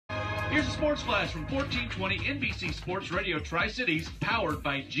Here's a sports flash from 1420 NBC Sports Radio Tri-Cities, powered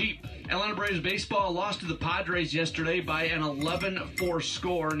by Jeep. Atlanta Braves baseball lost to the Padres yesterday by an 11-4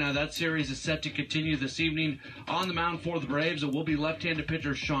 score. Now that series is set to continue this evening. On the mound for the Braves, it will be left-handed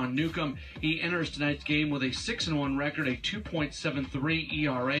pitcher Sean Newcomb. He enters tonight's game with a 6-1 record, a 2.73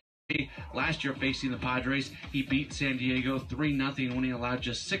 ERA. Last year facing the Padres, he beat San Diego 3-0 when he allowed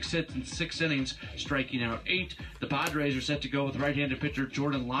just 6 hits in 6 innings, striking out 8. The Padres are set to go with right-handed pitcher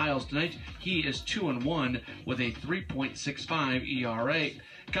Jordan Lyles tonight. He is 2-1 with a 3.65 ERA.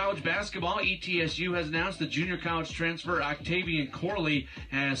 College basketball, ETSU has announced the junior college transfer Octavian Corley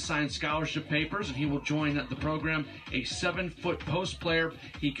has signed scholarship papers, and he will join the program, a 7-foot post player.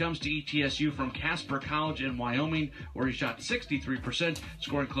 He comes to ETSU from Casper College in Wyoming, where he shot 63%,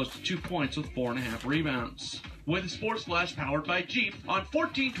 scoring close to 2 points with 4.5 rebounds. With Sports Flash powered by Jeep on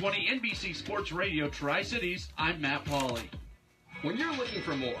 1420 NBC Sports Radio Tri-Cities, I'm Matt Pauley. When you're looking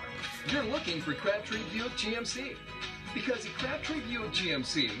for more, you're looking for Crabtree Buick GMC. Because at Crabtree Buick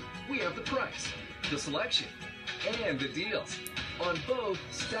GMC, we have the price, the selection, and the deals on both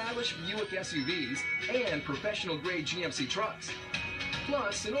stylish Buick SUVs and professional-grade GMC trucks.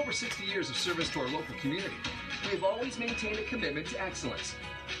 Plus, in over 60 years of service to our local community, we have always maintained a commitment to excellence.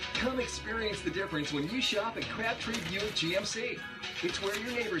 Come experience the difference when you shop at Crabtree Buick GMC. It's where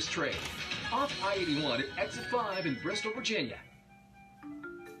your neighbors trade. Off I-81 at Exit 5 in Bristol, Virginia.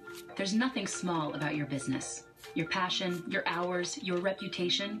 There's nothing small about your business. Your passion, your hours, your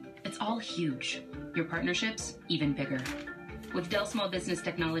reputation, it's all huge. Your partnerships, even bigger. With Dell Small Business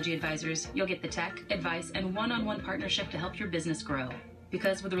Technology Advisors, you'll get the tech, advice, and one-on-one partnership to help your business grow.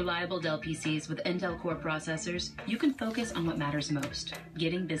 Because with reliable Dell PCs with Intel Core processors, you can focus on what matters most,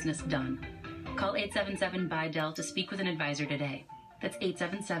 getting business done. Call 877-BUY-DELL to speak with an advisor today. That's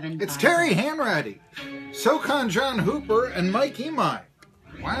 877-BUY-DELL. It's Terry Hanratty, SoCon John Hooper, and Mike Emai.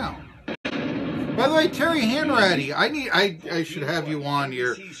 Wow. By the way, Terry Hanratty, I should have you on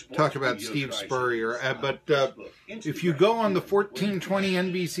here talk about Steve Spurrier. But if you go on the 1420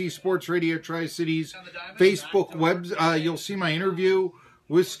 NBC Sports Radio Tri-Cities Facebook web, you'll see my interview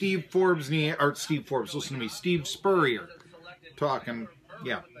with Steve Spurrier talking,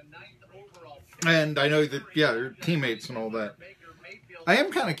 yeah. And I know that, yeah, they're teammates and all that. I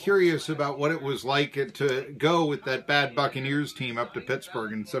am kind of curious about what it was like to go with that bad Buccaneers team up to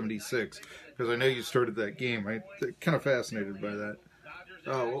Pittsburgh in '76, because I know you started that game. I'm kind of fascinated by that.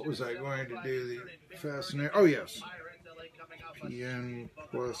 Oh, what was I going to do? Oh, yes. PN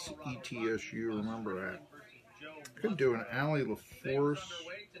plus ETSU, remember that. Could do an Allie LaForce.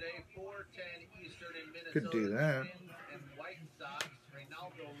 Could do that.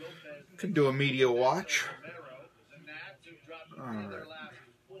 Could do a media watch. All right.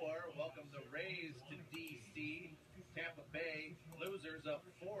 Welcome the Rays to DC. Tampa Bay losers of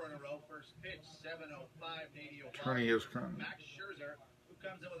 4 in a row. First pitch 7:05 Max Scherzer, who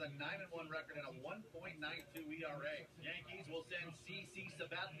comes in with a 9-1 record and a 1.92 ERA. Yankees will send CC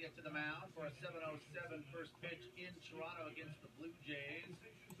Sabathia to the mound for a 7:07 first pitch in Toronto against the Blue Jays,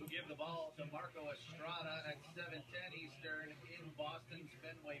 who give the ball to Marco Estrada at 7:10 Eastern in Boston's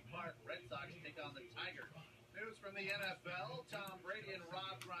Fenway Park. Red Sox take on the Tigers. News from the NFL, Tom Brady and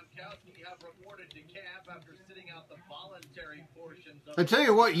Rob Gronkowski have reported to camp after sitting out the voluntary portions of... I tell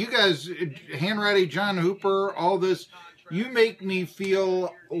you what, you guys, Hanratty, John Hooper, all this, you make me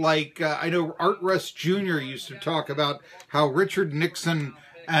feel like, I know Art Russ Jr. used to talk about how Richard Nixon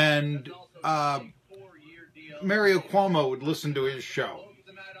and Mario Cuomo would listen to his show.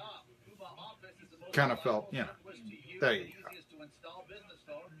 Kind of felt, you know, there you go.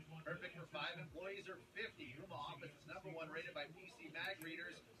 Rated by PC Mag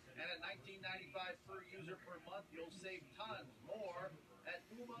readers, and at $19.95 per user per month, you'll save tons more at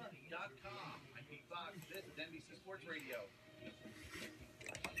Uma.com. I'm Pete Fox. This is NBC Sports Radio.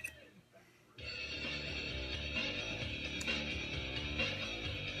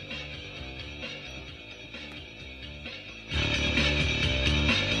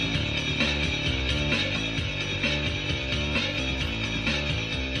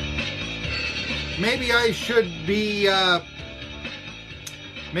 Maybe I should be, I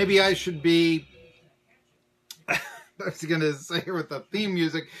was going to say with the theme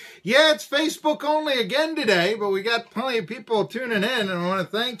music, yeah, it's Facebook only again today, but we got plenty of people tuning in, and I want to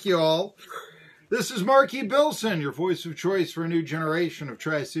thank you all. This is Marky Bilson, your voice of choice for a new generation of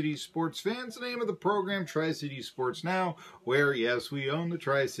Tri-Cities sports fans. The name of the program, Tri-Cities Sports Now, where, yes, we own the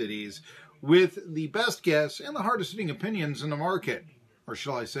Tri-Cities, with the best guests and the hardest-hitting opinions in the market. Or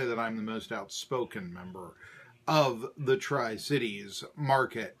shall I say that I'm the most outspoken member of the Tri-Cities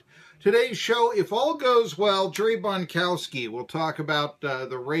market. Today's show, if all goes well, Jerry Bonkowski will talk about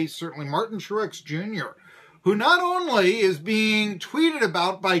the race, certainly Martin Truex Jr., who not only is being tweeted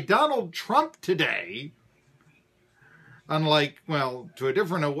about by Donald Trump today, unlike, well, to a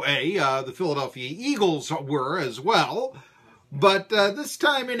different way, the Philadelphia Eagles were as well, but this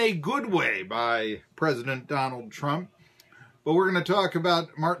time in a good way by President Donald Trump. But we're going to talk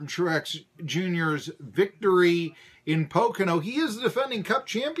about Martin Truex Jr.'s victory in Pocono. He is the defending Cup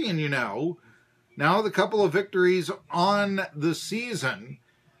champion, you know. Now with a couple of victories on the season,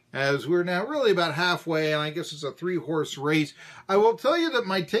 as we're now really about halfway, and I guess it's a 3-horse race. I will tell you that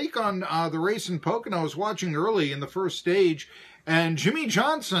my take on the race in Pocono, I was watching early in the first stage, and Jimmy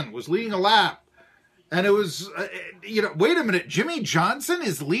Johnson was leading a lap. And it was, wait a minute, Jimmy Johnson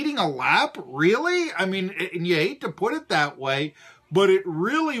is leading a lap? Really? I mean, and you hate to put it that way, but it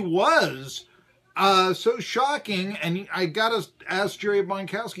really was so shocking. And I got to ask Jerry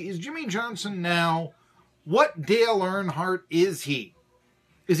Bonkowski, is Jimmy Johnson now, what Dale Earnhardt is he?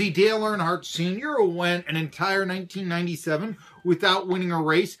 Is he Dale Earnhardt Sr., who went an entire 1997 without winning a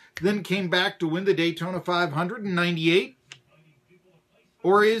race, then came back to win the Daytona 500 in 98?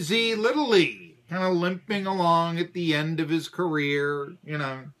 Or is he Little League? Kind of limping along at the end of his career,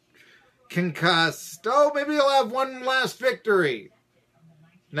 concussed. Oh, maybe he'll have one last victory.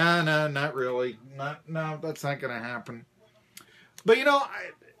 No, not really. No, that's not going to happen. But,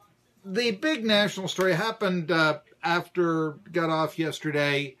 the big national story happened got off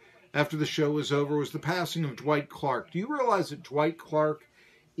yesterday, after the show was over, was the passing of Dwight Clark. Do you realize that Dwight Clark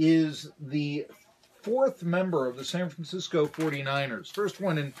is the 4th member of the San Francisco 49ers? First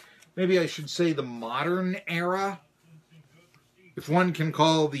one in, maybe I should say, the modern era. If one can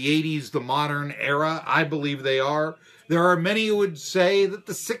call the 80s the modern era, I believe they are. There are many who would say that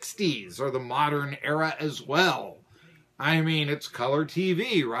the 60s are the modern era as well. I mean, it's color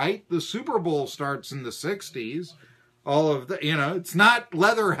TV, right? The Super Bowl starts in the 60s. All of the, it's not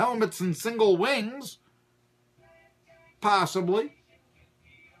leather helmets and single wings. Possibly.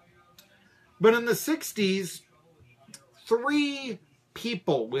 But in the 60s, 3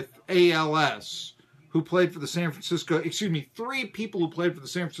 people with ALS who played for the 3 people who played for the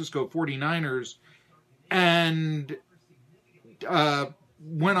San Francisco 49ers and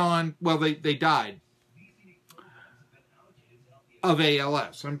went on, well, they died of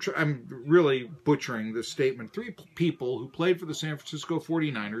ALS. I'm really butchering this statement. 3 people who played for the San Francisco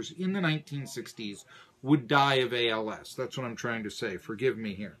 49ers in the 1960s would die of ALS. That's what I'm trying to say. Forgive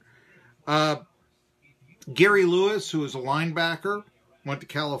me here. Gary Lewis, who is a linebacker, went to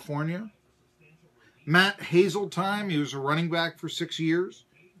California. Matt Hazeltime, he was a running back for 6 years.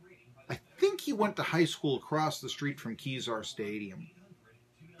 I think he went to high school across the street from Kezar Stadium.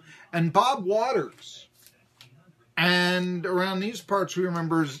 And Bob Waters. And around these parts, we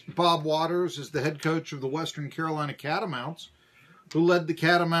remember Bob Waters as the head coach of the Western Carolina Catamounts, who led the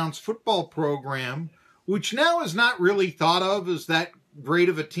Catamounts football program, which now is not really thought of as that great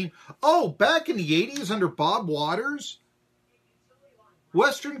of a team. Oh, back in the 80s under Bob Waters,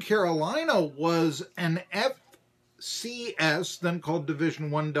 Western Carolina was an FCS, then called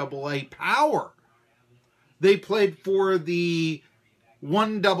Division I AA power. They played for the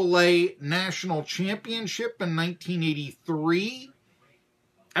 1AA National Championship in 1983.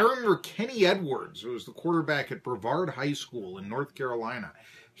 I remember Kenny Edwards, who was the quarterback at Brevard High School in North Carolina.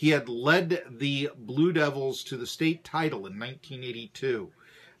 He had led the Blue Devils to the state title in 1982.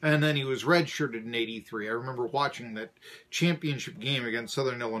 And then he was redshirted in 83. I remember watching that championship game against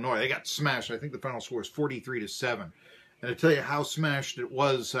Southern Illinois. They got smashed. I think the final score was 43-7. And to tell you how smashed it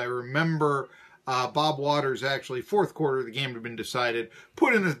was, I remember Bob Waters actually, 4th quarter, the game had been decided,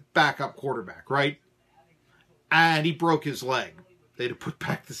 put in a backup quarterback, right? And he broke his leg. They had to put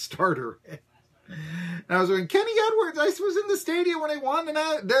back the starter. And I was going, Kenny Edwards, I was in the stadium when they won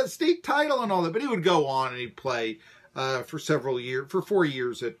the state title and all that. But he would go on and he'd play for 4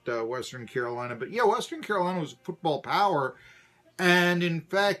 years at Western Carolina. But yeah, Western Carolina was a football power. And in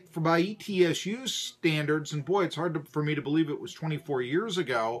fact, by ETSU standards, and boy, it's hard for me to believe it was 24 years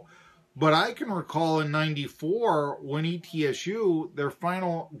ago, but I can recall in 94 when ETSU, their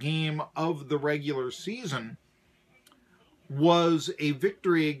final game of the regular season, was a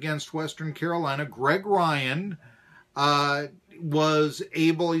victory against Western Carolina. Greg Ryan was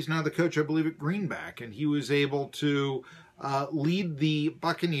able, he's now the coach, I believe, at Greenback, and he was able to lead the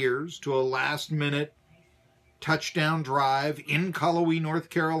Buccaneers to a last-minute touchdown drive in Cullowhee, North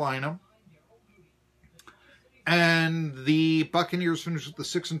Carolina. And the Buccaneers finished with the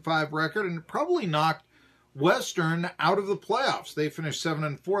 6-5 record, and it probably knocked Western out of the playoffs. They finished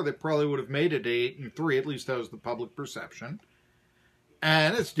 7-4. They probably would have made it 8-3. At least that was the public perception.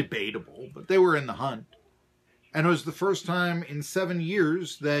 And it's debatable, but they were in the hunt. And it was the first time in 7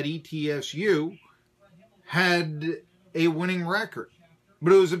 years that ETSU had a winning record.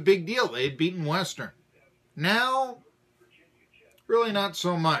 But it was a big deal. They had beaten Western. Now, really not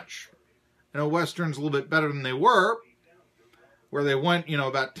so much. Western's a little bit better than they were, where they went,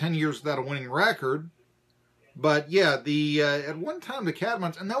 about 10 years without a winning record. But yeah, at one time the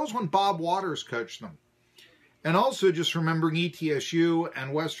Catamounts, and that was when Bob Waters coached them. And also just remembering ETSU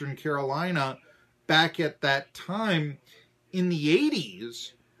and Western Carolina back at that time in the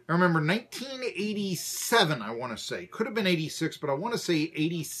 80s. I remember 1987, I want to say. Could have been 86, but I want to say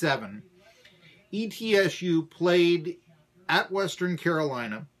 87. ETSU played at Western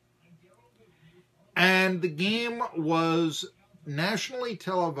Carolina. And the game was nationally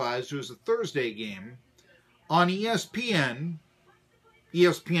televised. It was a Thursday game on ESPN.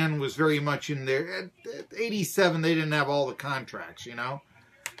 ESPN was very much in there. At 87, they didn't have all the contracts,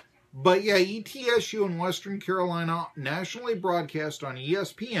 But yeah, ETSU and Western Carolina nationally broadcast on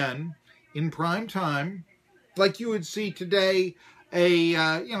ESPN in prime time, like you would see today say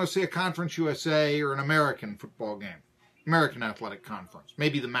a Conference USA or an American football game, American Athletic Conference,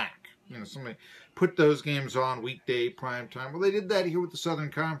 maybe the MAC. Somebody put those games on weekday prime time. Well, they did that here with the Southern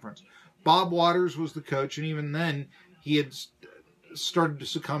Conference. Bob Waters was the coach, and even then he had started to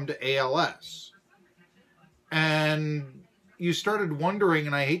succumb to ALS. And you started wondering,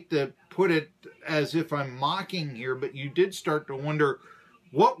 and I hate to put it as if I'm mocking here, but you did start to wonder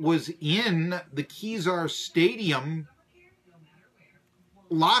what was in the Kezar Stadium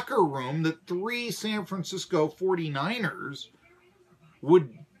locker room that 3 San Francisco 49ers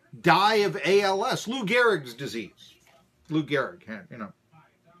would die of ALS, Lou Gehrig's disease. Lou Gehrig had,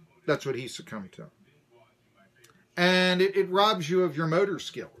 that's what he succumbed to. And it robs you of your motor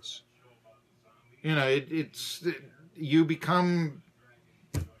skills. You become,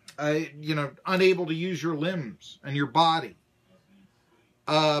 unable to use your limbs and your body.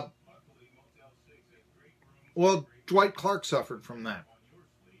 Well, Dwight Clark suffered from that.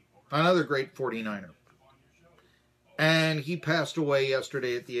 Another great 49er. And he passed away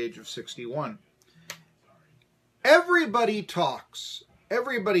yesterday at the age of 61. Everybody talks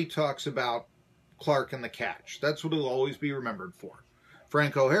about Clark and the catch. That's what he'll always be remembered for.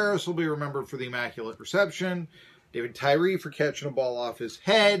 Franco Harris will be remembered for the immaculate reception. David Tyree for catching a ball off his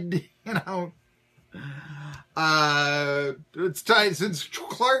head. It's time since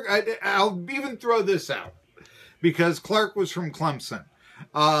Clark. I'll even throw this out because Clark was from Clemson.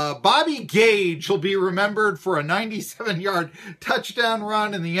 Bobby Gage will be remembered for a 97-yard touchdown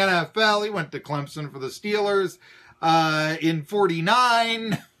run in the NFL. He went to Clemson for the Steelers in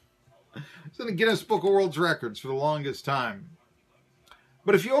 49. He's in the Guinness Book of World Records for the longest time.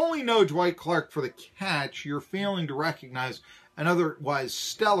 But if you only know Dwight Clark for the catch, you're failing to recognize an otherwise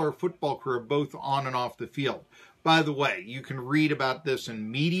stellar football career both on and off the field. By the way, you can read about this in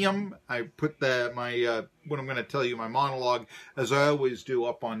Medium. I put what I'm going to tell you, my monologue, as I always do,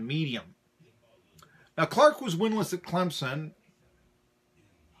 up on Medium. Now, Clark was winless at Clemson.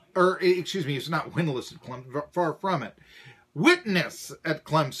 He's not winless at Clemson, far from it. Witness at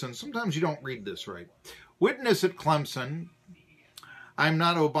Clemson. Sometimes you don't read this right. Witness at Clemson. I'm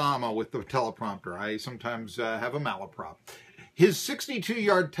not Obama with the teleprompter. I sometimes have a malaprop. His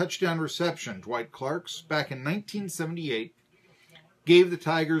 62-yard touchdown reception, Dwight Clark's, back in 1978, gave the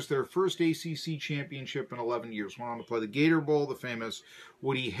Tigers their first ACC championship in 11 years. Went on to play the Gator Bowl, the famous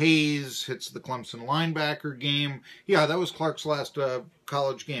Woody Hayes hits the Clemson linebacker game. Yeah, that was Clark's last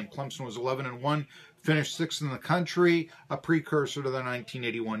college game. Clemson was 11-1, finished 6th in the country, a precursor to the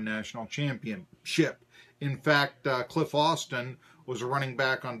 1981 national championship. In fact, Cliff Austin was a running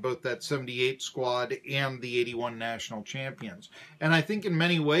back on both that 78 squad and the 81 national champions. And I think in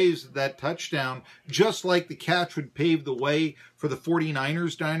many ways that touchdown, just like the catch would pave the way for the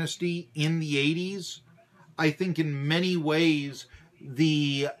 49ers dynasty in the 80s, I think in many ways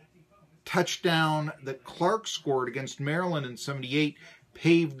the touchdown that Clark scored against Maryland in 78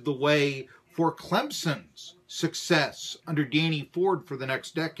 paved the way for Clemson's success under Danny Ford for the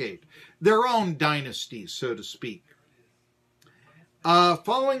next decade. Their own dynasties, so to speak.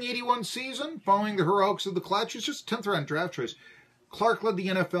 Following 81 season, following the heroics of the clutch, it's just 10th round draft choice. Clark led the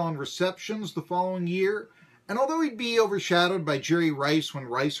NFL in receptions the following year, and although he'd be overshadowed by Jerry Rice when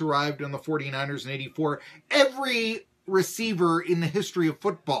Rice arrived on the 49ers in 84, every receiver in the history of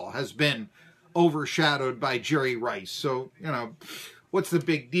football has been overshadowed by Jerry Rice. So, what's the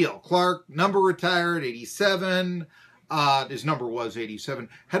big deal? Clark, number retired, 87. his number was 87,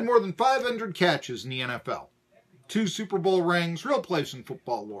 had more than 500 catches in the NFL. 2 Super Bowl rings, real place in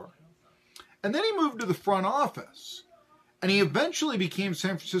football lore. And then he moved to the front office. And he eventually became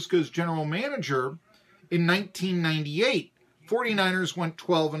San Francisco's general manager in 1998. 49ers went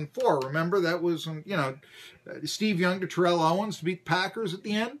 12-4. Remember, that was, Steve Young to Terrell Owens to beat Packers at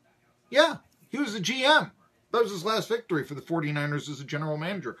the end? Yeah, he was the GM. That was his last victory for the 49ers as a general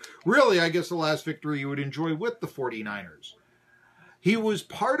manager. Really, I guess the last victory you would enjoy with the 49ers. He was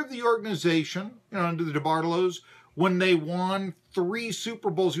part of the organization, under the DeBartolos, when they won 3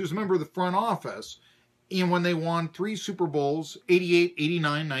 Super Bowls. He was a member of the front office. And when they won 3 Super Bowls, 88,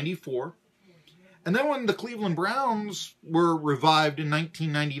 89, 94. And then when the Cleveland Browns were revived in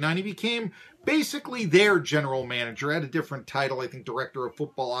 1999, he became basically their general manager. Had a different title, I think director of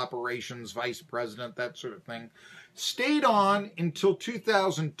football operations, vice president, that sort of thing. Stayed on until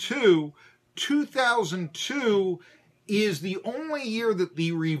 2002. 2002 is the only year that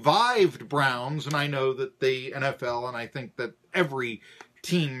the revived Browns, and I know that the NFL, and I think that every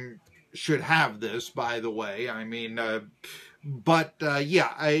team should have this, by the way. I mean,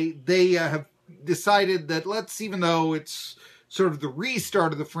 they have decided that even though it's sort of the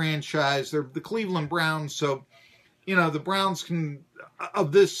restart of the franchise, they're the Cleveland Browns, so, the Browns can,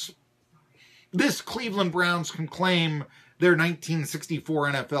 this Cleveland Browns can claim their 1964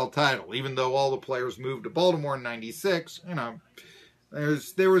 NFL title, even though all the players moved to Baltimore in 96,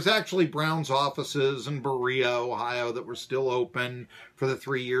 There was actually Browns offices in Berea, Ohio, that were still open for the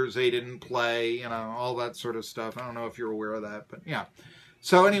 3 years they didn't play, all that sort of stuff. I don't know if you're aware of that, but yeah.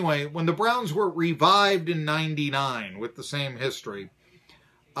 So anyway, when the Browns were revived in 99 with the same history,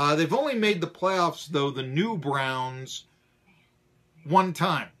 they've only made the playoffs, though, the new Browns, one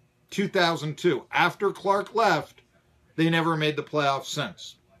time, 2002. After Clark left, they never made the playoffs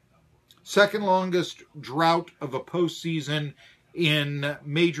since. Second longest drought of a postseason in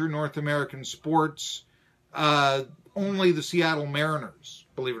major North American sports. Only the Seattle Mariners,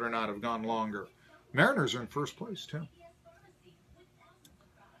 believe it or not, have gone longer. Mariners are in first place, too.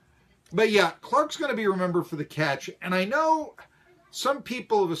 But yeah, Clark's going to be remembered for the catch. And I know some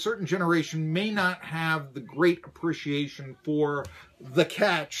people of a certain generation may not have the great appreciation for the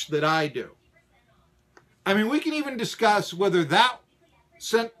catch that I do. I mean, we can even discuss whether that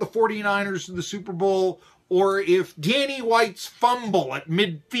sent the 49ers to the Super Bowl, or if Danny White's fumble at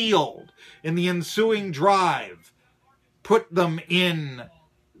midfield in the ensuing drive put them in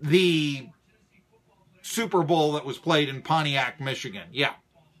the Super Bowl that was played in Pontiac, Michigan. Yeah.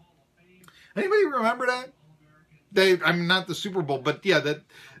 Anybody remember that? Not the Super Bowl, but yeah, the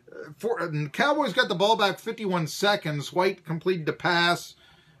Cowboys got the ball back 51 seconds. White completed the pass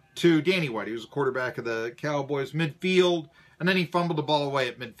to Danny White. He was the quarterback of the Cowboys, midfield, and then he fumbled the ball away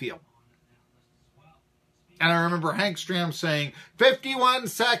at midfield. And I remember Hank Stram saying, 51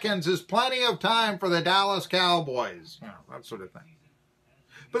 seconds is plenty of time for the Dallas Cowboys. That sort of thing.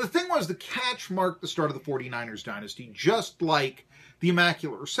 But the thing was, the catch marked the start of the 49ers dynasty, just like the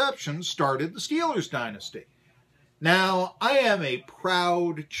Immaculate Reception started the Steelers dynasty. Now, I am a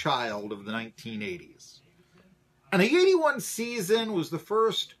proud child of the 1980s. And the 81 season was the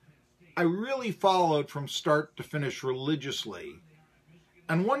first I really followed from start to finish religiously.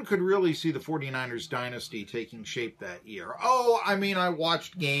 And one could really see the 49ers dynasty taking shape that year. I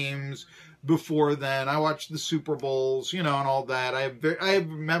watched games before then. I watched the Super Bowls, and all that. I have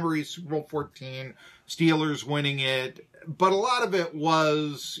memories, Super Bowl 14, Steelers winning it. But a lot of it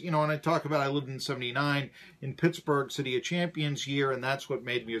was, when I talk about I lived in 79 in Pittsburgh, City of Champions year, and that's what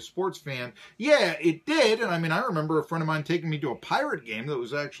made me a sports fan. Yeah, it did. And I remember a friend of mine taking me to a Pirate game that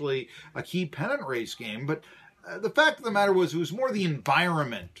was actually a key pennant race game. But the fact of the matter was, it was more the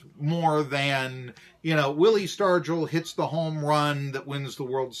environment more than, Willie Stargell hits the home run that wins the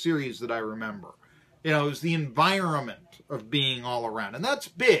World Series that I remember. It was the environment of being all around. And that's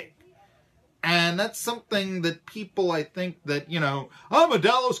big. And that's something that people, I think that, I'm a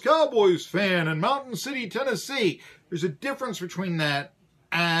Dallas Cowboys fan in Mountain City, Tennessee. There's a difference between that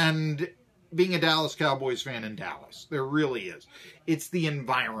and being a Dallas Cowboys fan in Dallas. There really is. It's the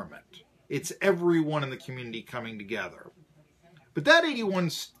environment. It's everyone in the community coming together. But that 81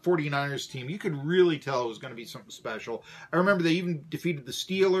 49ers team, you could really tell it was going to be something special. I remember they even defeated the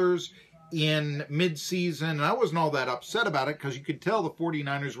Steelers in mid-season, and I wasn't all that upset about it because you could tell the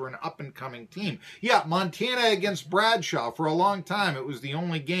 49ers were an up-and-coming team. Yeah, Montana against Bradshaw. For a long time, it was the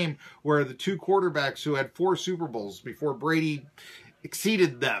only game where the two quarterbacks who had 4 Super Bowls before Brady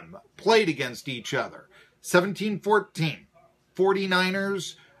exceeded them played against each other. 17-14.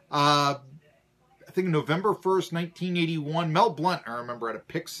 49ers, I think November 1st, 1981. Mel Blount, I remember, had a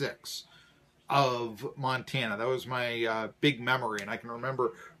pick 6. of Montana. That was my big memory, and I can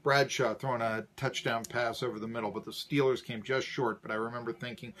remember Bradshaw throwing a touchdown pass over the middle, but the Steelers came just short. But I remember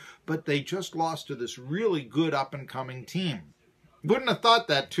thinking, but they just lost to this really good up-and-coming team. Wouldn't have thought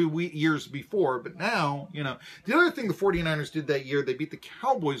that 2 years before, but now, you know. The other thing the 49ers did that year, they beat the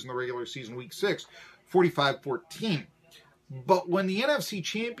Cowboys in the regular season, week 6, 45-14. But when the NFC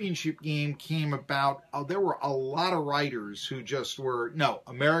Championship game came about, there were a lot of writers who just were, no,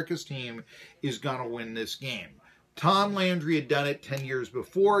 America's team is going to win this game. Tom Landry had done it 10 years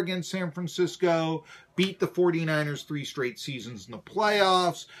before against San Francisco, beat the 49ers 3 straight seasons in the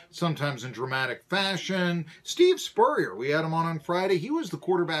playoffs, sometimes in dramatic fashion. Steve Spurrier, we had him on Friday. He was the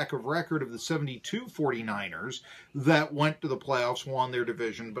quarterback of record of the 72 49ers that went to the playoffs, won their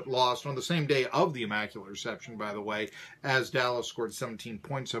division, but lost on the same day of the Immaculate Reception, by the way, as Dallas scored 17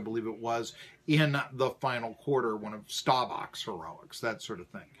 points, I believe it was, in the final quarter, one of Staubach's heroics, that sort of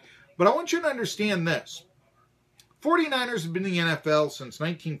thing. But I want you to understand this. 49ers have been in the NFL since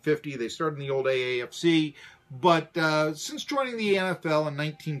 1950. They started in the old AAFC, but since joining the NFL in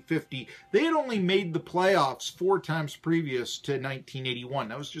 1950, they had only made the playoffs 4 times previous to 1981.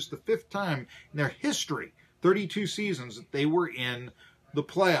 That was just the 5th time in their history, 32 seasons, that they were in the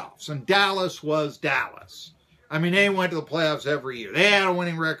playoffs. And Dallas was Dallas. I mean, they went to the playoffs every year. They had a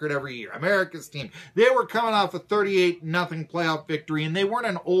winning record every year. America's team. They were coming off a 38-0 playoff victory, and they weren't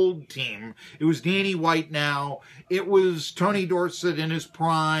an old team. It was Danny White now. It was Tony Dorsett in his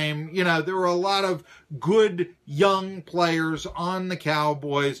prime. You know, there were a lot of good young players on the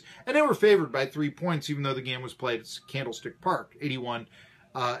Cowboys, and they were favored by 3 points, even though the game was played at Candlestick Park, 81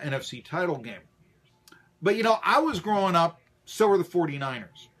 NFC title game. But, you know, I was growing up, so were the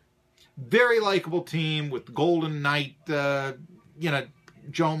 49ers. Very likable team with Golden Knight,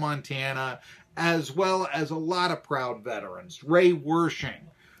 Joe Montana, as well as a lot of proud veterans. Ray Wershing,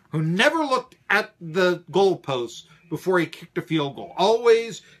 who never looked at the goalposts before he kicked a field goal.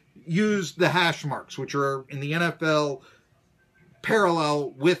 Always used the hash marks, which are in the NFL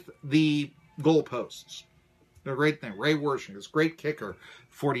parallel with the goalposts. They're a great thing. Ray Wershing, this great kicker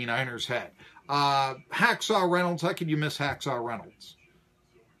 49ers had. Hacksaw Reynolds, how could you miss Hacksaw Reynolds?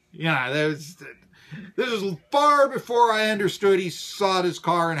 Yeah, this is far before I understood he sawed his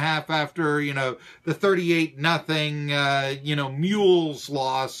car in half after, the 38-0, Mules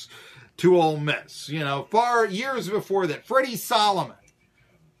loss to Ole Miss. Far years before that. Freddie Solomon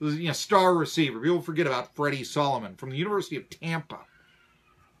was, star receiver. People forget about Freddie Solomon from the University of Tampa.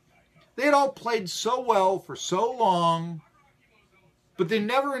 They had all played so well for so long, but they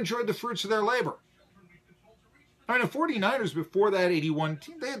never enjoyed the fruits of their labor. I mean, the 49ers before that 81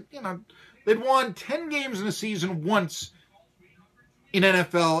 team, they'd won 10 games in a season once in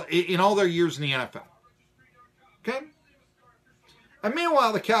NFL, in all their years in the NFL. Okay? And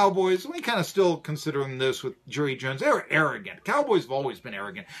meanwhile, the Cowboys, we kind of still consider them this with Jerry Jones. They were arrogant. Cowboys have always been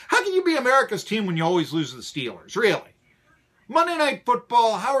arrogant. How can you be America's team when you always lose to the Steelers? Really? Monday Night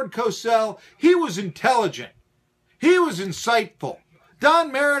Football, Howard Cosell, he was intelligent. He was insightful.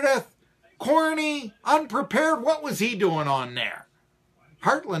 Don Meredith, corny, unprepared. What was he doing on there?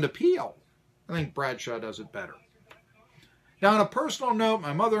 Heartland Appeal. I think Bradshaw does it better. Now, on a personal note,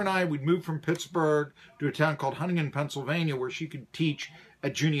 my mother and I, we'd moved from Pittsburgh to a town called Huntington, Pennsylvania, where she could teach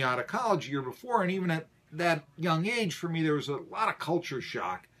at Juniata College a year before. And even at that young age, for me, there was a lot of culture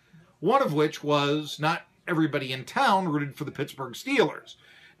shock. One of which was not everybody in town rooted for the Pittsburgh Steelers.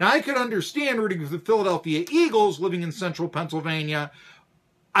 Now, I could understand rooting for the Philadelphia Eagles living in central Pennsylvania.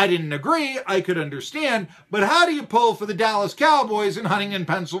 I didn't agree. I could understand. But how do you pull for the Dallas Cowboys in Huntington,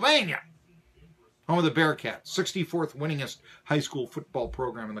 Pennsylvania? Home of the Bearcats, 64th winningest high school football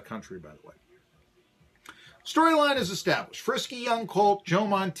program in the country, by the way. Storyline is established. Frisky young Colt, Joe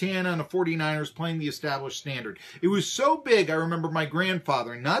Montana, and the 49ers playing the established standard. It was so big, I remember my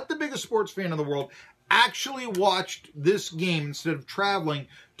grandfather, not the biggest sports fan in the world, actually watched this game instead of traveling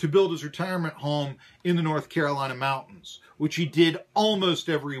to build his retirement home in the North Carolina mountains, which he did almost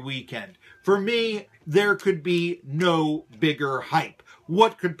every weekend. For me, there could be no bigger hype.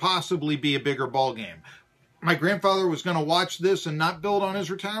 What could possibly be a bigger ball game? My grandfather was going to watch this and not build on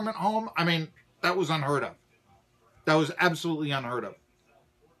his retirement home? I mean, that was unheard of. That was absolutely unheard of.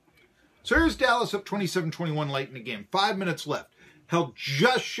 So here's Dallas up 27-21 late in the game. 5 minutes left. Held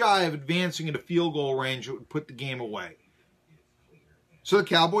just shy of advancing into field goal range that would put the game away. So the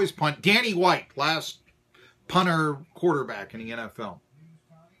Cowboys punt. Danny White, last punter quarterback in the NFL.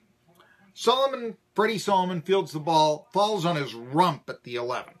 Freddie Solomon fields the ball, falls on his rump at the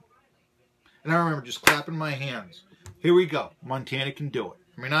 11. And I remember just clapping my hands. Here we go. Montana can do it.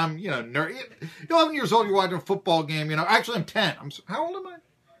 I mean, I'm, 11 years old, you're watching a football game, Actually, I'm 10. How old am I?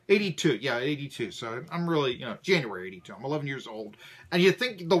 82, yeah, 82. So I'm really, January 82. I'm 11 years old. And you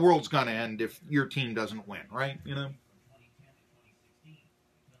think the world's going to end if your team doesn't win, right?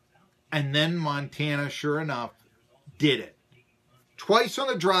 And then Montana, sure enough, did it. Twice on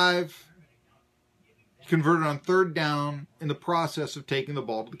the drive, converted on third down in the process of taking the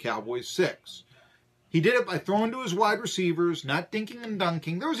ball to the Cowboys' 6. He did it by throwing to his wide receivers, not dinking and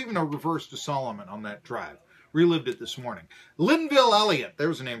dunking. There was even a reverse to Solomon on that drive. Relived it this morning. Linville Elliott,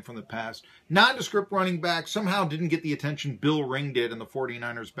 there's a name from the past, nondescript running back, somehow didn't get the attention Bill Ring did in the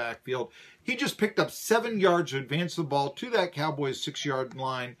 49ers backfield. He just picked up 7 yards to advance the ball to that Cowboys 6-yard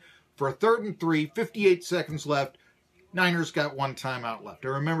line for a 3rd and 3, 58 seconds left. Niners got 1 timeout left. I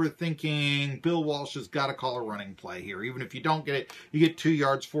remember thinking Bill Walsh has got to call a running play here. Even if you don't get it, you get 2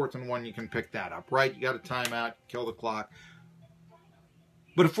 yards, 4th and 1, you can pick that up, right? You got a timeout, kill the clock.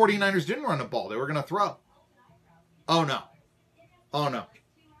 But if 49ers didn't run the ball, they were going to throw. Oh, no. Oh, no.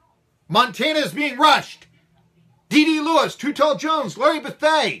 Montana is being rushed. D.D. Lewis, Too Tall Jones, Larry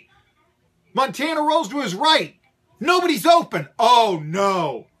Bethea. Montana rolls to his right. Nobody's open. Oh,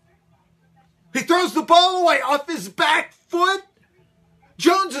 no. He throws the ball away off his back foot.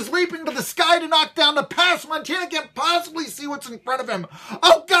 Jones is leaping to the sky to knock down the pass. Montana can't possibly see what's in front of him.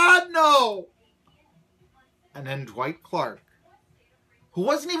 Oh, God, no. And then Dwight Clark, who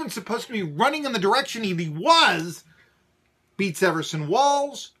wasn't even supposed to be running in the direction he was, beats Everson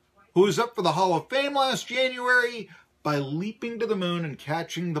Walls, who was up for the Hall of Fame last January, by leaping to the moon and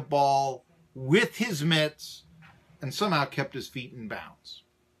catching the ball with his mitts and somehow kept his feet in bounds.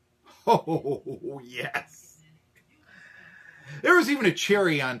 Oh, yes. There was even a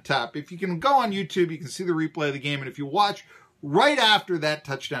cherry on top. If you can go on YouTube, you can see the replay of the game. And if you watch right after that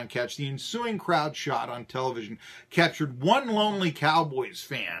touchdown catch, the ensuing crowd shot on television captured one lonely Cowboys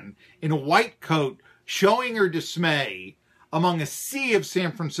fan in a white coat showing her dismay among a sea of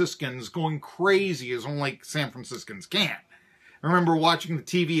San Franciscans going crazy as only San Franciscans can. I remember watching the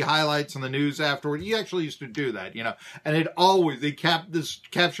TV highlights on the news afterward. You actually used to do that, and they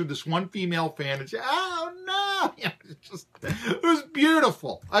captured this one female fan and said, oh no, it was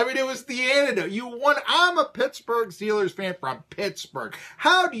beautiful. I mean, it was the antidote. You won. I'm a Pittsburgh Steelers fan from Pittsburgh.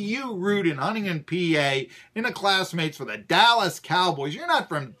 How do you root in Huntington, PA in a classmates for the Dallas Cowboys? You're not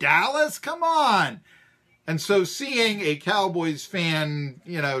from Dallas. Come on. And so seeing a Cowboys fan,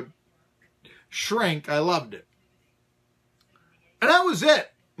 shrink, I loved it. And that was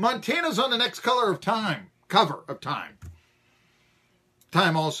it. Montana's on the next cover of Time.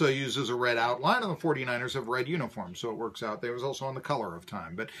 Time also uses a red outline, and the 49ers have red uniforms, so it works out. They was also on the color of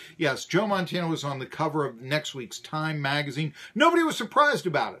Time. But yes, Joe Montana was on the cover of next week's Time magazine. Nobody was surprised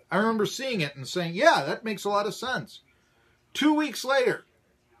about it. I remember seeing it and saying, yeah, that makes a lot of sense. 2 weeks later,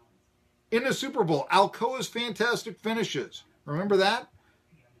 in the Super Bowl, Alcoa's fantastic finishes. Remember that?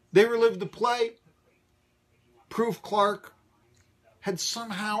 They relived the play. Proof Clark had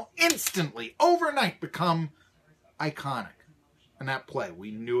somehow instantly, overnight, become iconic in that play.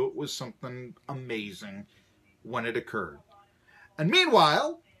 We knew it was something amazing when it occurred. And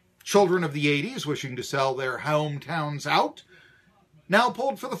meanwhile, children of the 80s wishing to sell their hometowns out now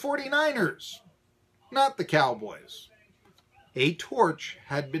pulled for the 49ers, not the Cowboys. A torch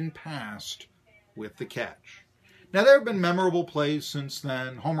had been passed with the catch. Now, there have been memorable plays since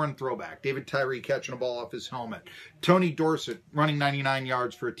then. Home run throwback. David Tyree catching a ball off his helmet. Tony Dorsett running 99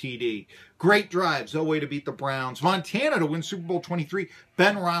 yards for a TD. Great drives. Elway to beat the Browns. Montana to win Super Bowl 23.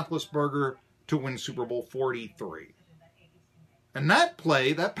 Ben Roethlisberger to win Super Bowl 43. And that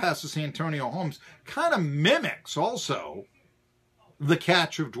play, that pass to Santonio Holmes, kind of mimics also the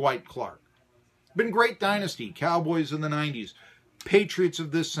catch of Dwight Clark. Been great dynasty. Cowboys in the 90s. Patriots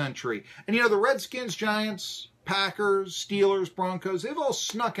of this century. And the Redskins, Giants, Packers, Steelers, Broncos, they've all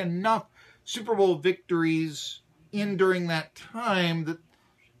snuck enough Super Bowl victories in during that time that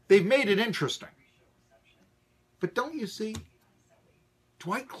they've made it interesting. But don't you see?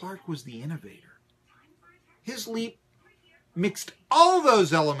 Dwight Clark was the innovator. His leap mixed all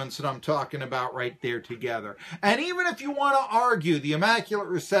those elements that I'm talking about right there together. And even if you want to argue the Immaculate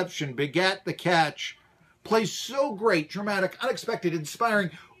Reception begat the catch, plays so great, dramatic, unexpected, inspiring,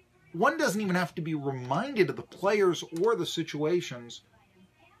 one doesn't even have to be reminded of the players or the situations.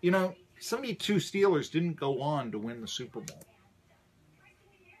 72 Steelers didn't go on to win the Super Bowl.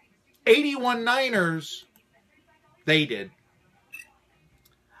 81 Niners, they did.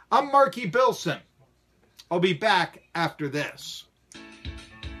 I'm Marky Bilson. I'll be back after this.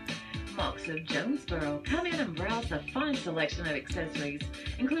 Mox of Jonesboro, come in and browse a fine selection of accessories,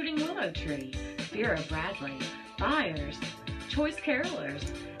 including Willow Tree, Vera Bradley, Byers, Choice Carolers,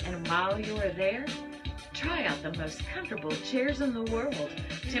 and while you are there, Try out the most comfortable chairs in the world,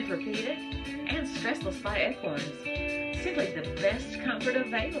 Tempur-Pedic and stressless by Equines. Simply the best comfort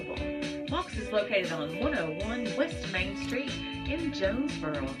available. Mox is located on 101 West Main Street in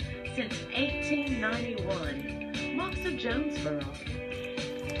Jonesboro since 1891. Mox of Jonesboro.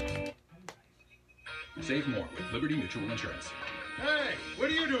 Save more with Liberty Mutual Insurance. Hey,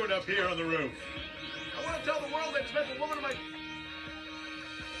 what are you doing up here on the roof? I want to tell the world I just met the woman of my...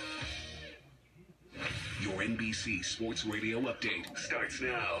 Your NBC Sports Radio update starts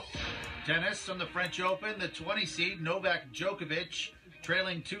now. Tennis from the French Open, the 20 seed Novak Djokovic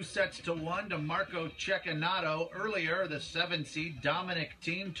trailing 2-1 to Marco Cecchinato. Earlier, the 7 seed Dominic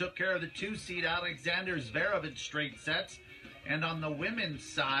Thiem took care of the 2 seed Alexander Zverev in straight sets. And on the women's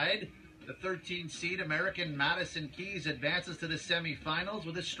side, the 13 seed American Madison Keys advances to the semifinals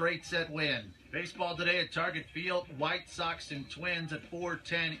with a straight set win. Baseball today at Target Field, White Sox and Twins at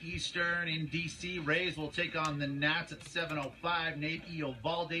 4:10 Eastern. In D.C., Rays will take on the Nats at 7:05. Nate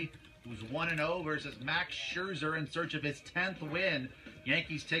Eovaldi, who's 1-0, versus Max Scherzer in search of his 10th win.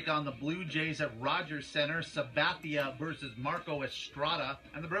 Yankees take on the Blue Jays at Rogers Center. Sabathia versus Marco Estrada.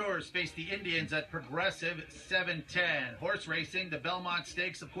 And the Brewers face the Indians at Progressive 7:10. Horse racing, the Belmont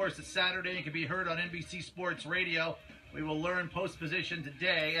Stakes, of course, is Saturday and can be heard on NBC Sports Radio. We will learn post position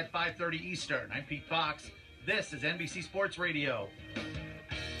today at 5:30 Eastern. I'm Pete Fox. This is NBC Sports Radio.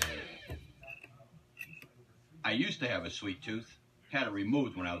 I used to have a sweet tooth. Had it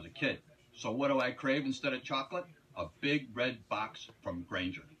removed when I was a kid. So what do I crave instead of chocolate? A big red box from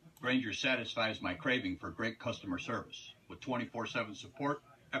Grainger. Grainger satisfies my craving for great customer service with 24/7 support,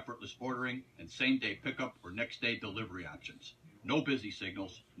 effortless ordering, and same-day pickup or next-day delivery options. No busy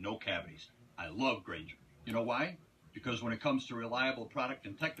signals, no cavities. I love Grainger. You know why? Because when it comes to reliable product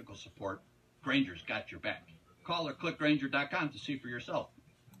and technical support, Grainger's got your back. Call or click Grainger.com to see for yourself.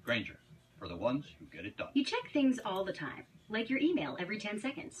 Grainger, for the ones who get it done. You check things all the time, like your email every 10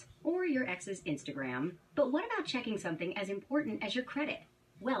 seconds, or your ex's Instagram. But what about checking something as important as your credit?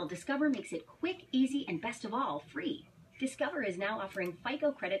 Well, Discover makes it quick, easy, and best of all, free. Discover is now offering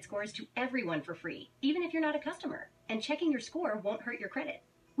FICO credit scores to everyone for free, even if you're not a customer. And checking your score won't hurt your credit.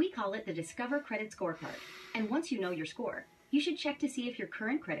 We call it the Discover Credit Scorecard. And once you know your score, you should check to see if your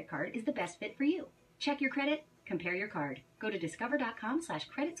current credit card is the best fit for you. Check your credit, compare your card. Go to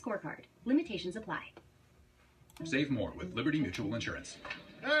discover.com/credit scorecard. Limitations apply. Save more with Liberty Mutual Insurance.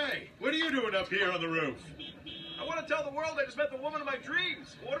 Hey, what are you doing up here on the roof? I want to tell the world I just met the woman of my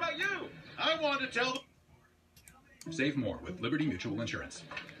dreams. What about you? I want to tell the... Save more with Liberty Mutual Insurance.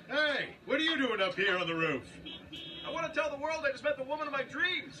 Hey, what are you doing up here on the roof? I want to tell the world I just met the woman of my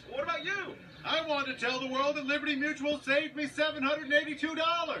dreams. What about you? I want to tell the world that Liberty Mutual saved me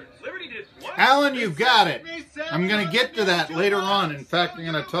 $782. Liberty did what? Alan, you've got it. I'm going to get to that later on. In fact, I'm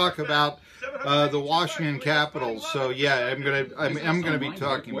going to talk about the Washington Capitals. So yeah, I'm going to be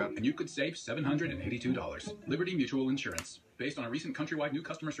talking about it. And you could save $782. Liberty Mutual Insurance. Based on a recent countrywide new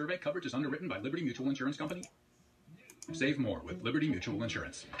customer survey, coverage is underwritten by Liberty Mutual Insurance Company. Save more with Liberty Mutual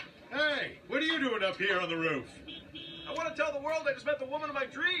Insurance. Hey, what are you doing up here on the roof? I want to tell the world I just met the woman of my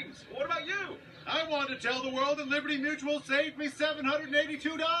dreams. What about you? I want to tell the world that Liberty Mutual saved me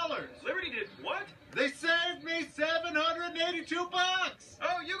 $782. Liberty did what? They saved me $782.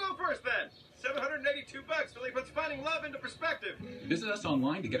 Oh, you go first then. $782 really puts finding love into perspective. Visit us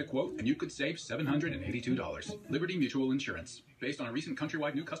online to get a quote, and you could save $782. Liberty Mutual Insurance. Based on a recent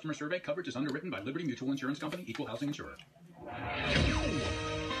countrywide new customer survey, coverage is underwritten by Liberty Mutual Insurance Company, Equal Housing Insurer.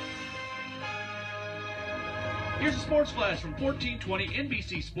 Here's a sports flash from 1420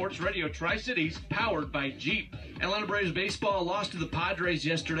 NBC Sports Radio Tri-Cities, powered by Jeep. Atlanta Braves baseball lost to the Padres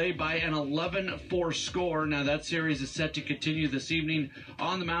yesterday by an 11-4 score. Now that series is set to continue this evening.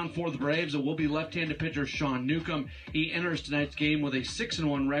 On the mound for the Braves, it will be left-handed pitcher Sean Newcomb. He enters tonight's game with a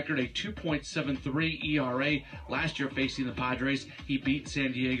 6-1 record, a 2.73 ERA. Last year facing the Padres, he beat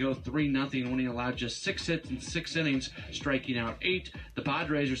San Diego 3-0 when he allowed just 6 hits in 6 innings, striking out 8. The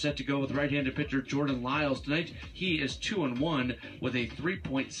Padres are set to go with right-handed pitcher Jordan Lyles tonight. He is 2-1 with a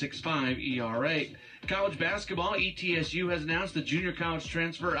 3.65 ERA. College basketball, ETSU has announced the junior college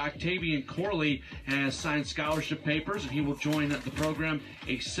transfer Octavian Corley has signed scholarship papers, and he will join the program,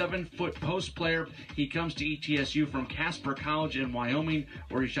 a 7-foot post player. He comes to ETSU from Casper College in Wyoming,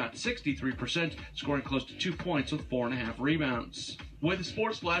 where he shot 63%, scoring close to 2 points with 4.5 rebounds. With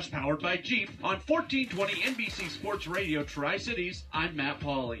Sports Flash powered by Jeep on 1420 NBC Sports Radio Tri-Cities, I'm Matt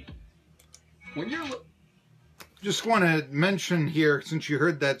Pauley. When you're... Just want to mention here, since you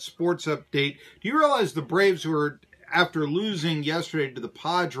heard that sports update, do you realize the Braves were, after losing yesterday to the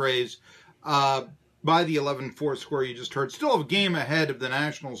Padres by the 11-4 score you just heard, still have a game ahead of the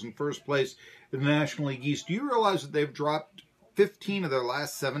Nationals in first place in the National League East. Do you realize that they've dropped 15 of their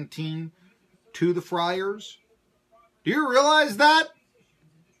last 17 to the Friars? Do you realize that?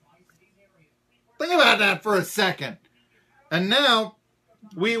 Think about that for a second. And now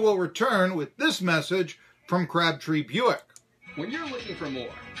we will return with this message from Crabtree Buick. When you're looking for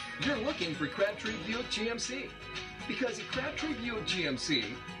more, you're looking for Crabtree Buick GMC. Because at Crabtree Buick GMC,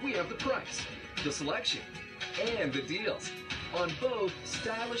 we have the price, the selection, and the deals on both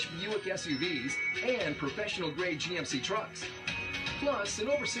stylish Buick SUVs and professional-grade GMC trucks. Plus, in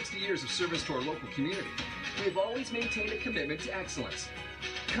over 60 years of service to our local community, we've always maintained a commitment to excellence.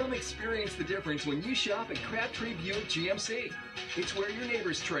 Come experience the difference when you shop at Crabtree Buick GMC. It's where your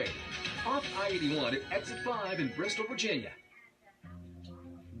neighbors trade. Off I-81 at Exit 5 in Bristol, Virginia.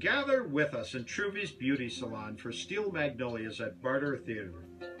 Gather with us in Truvy's Beauty Salon for Steel Magnolias at Barter Theater.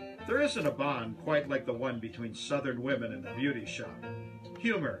 There isn't a bond quite like the one between Southern women in the beauty shop.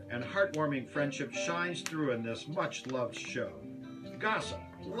 Humor and heartwarming friendship shines through in this much-loved show. Gossip,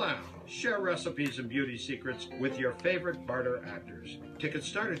 laugh, share recipes and beauty secrets with your favorite Barter actors. Tickets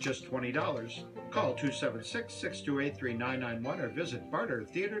start at just $20. Call 276-628-3991 or visit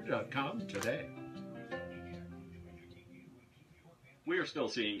bartertheater.com today. We are still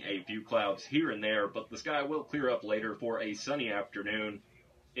seeing a few clouds here and there, but the sky will clear up later for a sunny afternoon.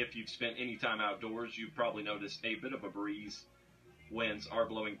 If you've spent any time outdoors, you've probably noticed a bit of a breeze. Winds are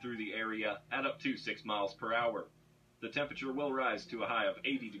blowing through the area at up to 6 miles per hour. The temperature will rise to a high of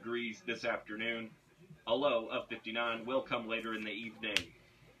 80 degrees this afternoon. A low of 59 will come later in the evening.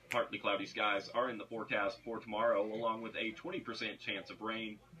 Partly cloudy skies are in the forecast for tomorrow, along with a 20% chance of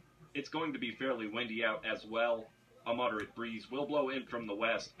rain. It's going to be fairly windy out as well. A moderate breeze will blow in from the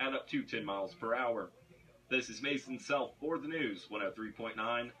west at up to 10 miles per hour. This is Mason Self for the News,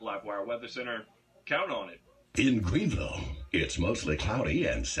 103.9 Livewire Weather Center. Count on it. In Greenville, it's mostly cloudy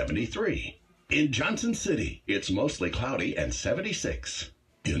and 73. In Johnson City, it's mostly cloudy and 76.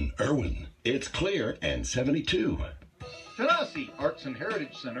 In Irwin, it's clear and 72. Tanasi Arts and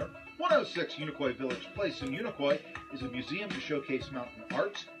Heritage Center, 106 Unicoi Village Place in Unicoi, is a museum to showcase mountain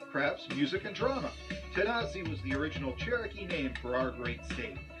arts, crafts, music, and drama. Tanasi was the original Cherokee name for our great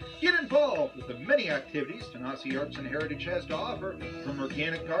state. Get involved with the many activities Tanasi Arts and Heritage has to offer, from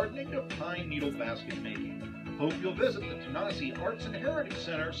organic gardening to pine needle basket making. Hope you'll visit the Tanasi Arts and Heritage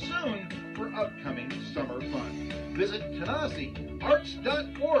Center soon for upcoming summer fun. Visit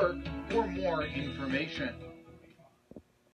TanasiArts.org for more information.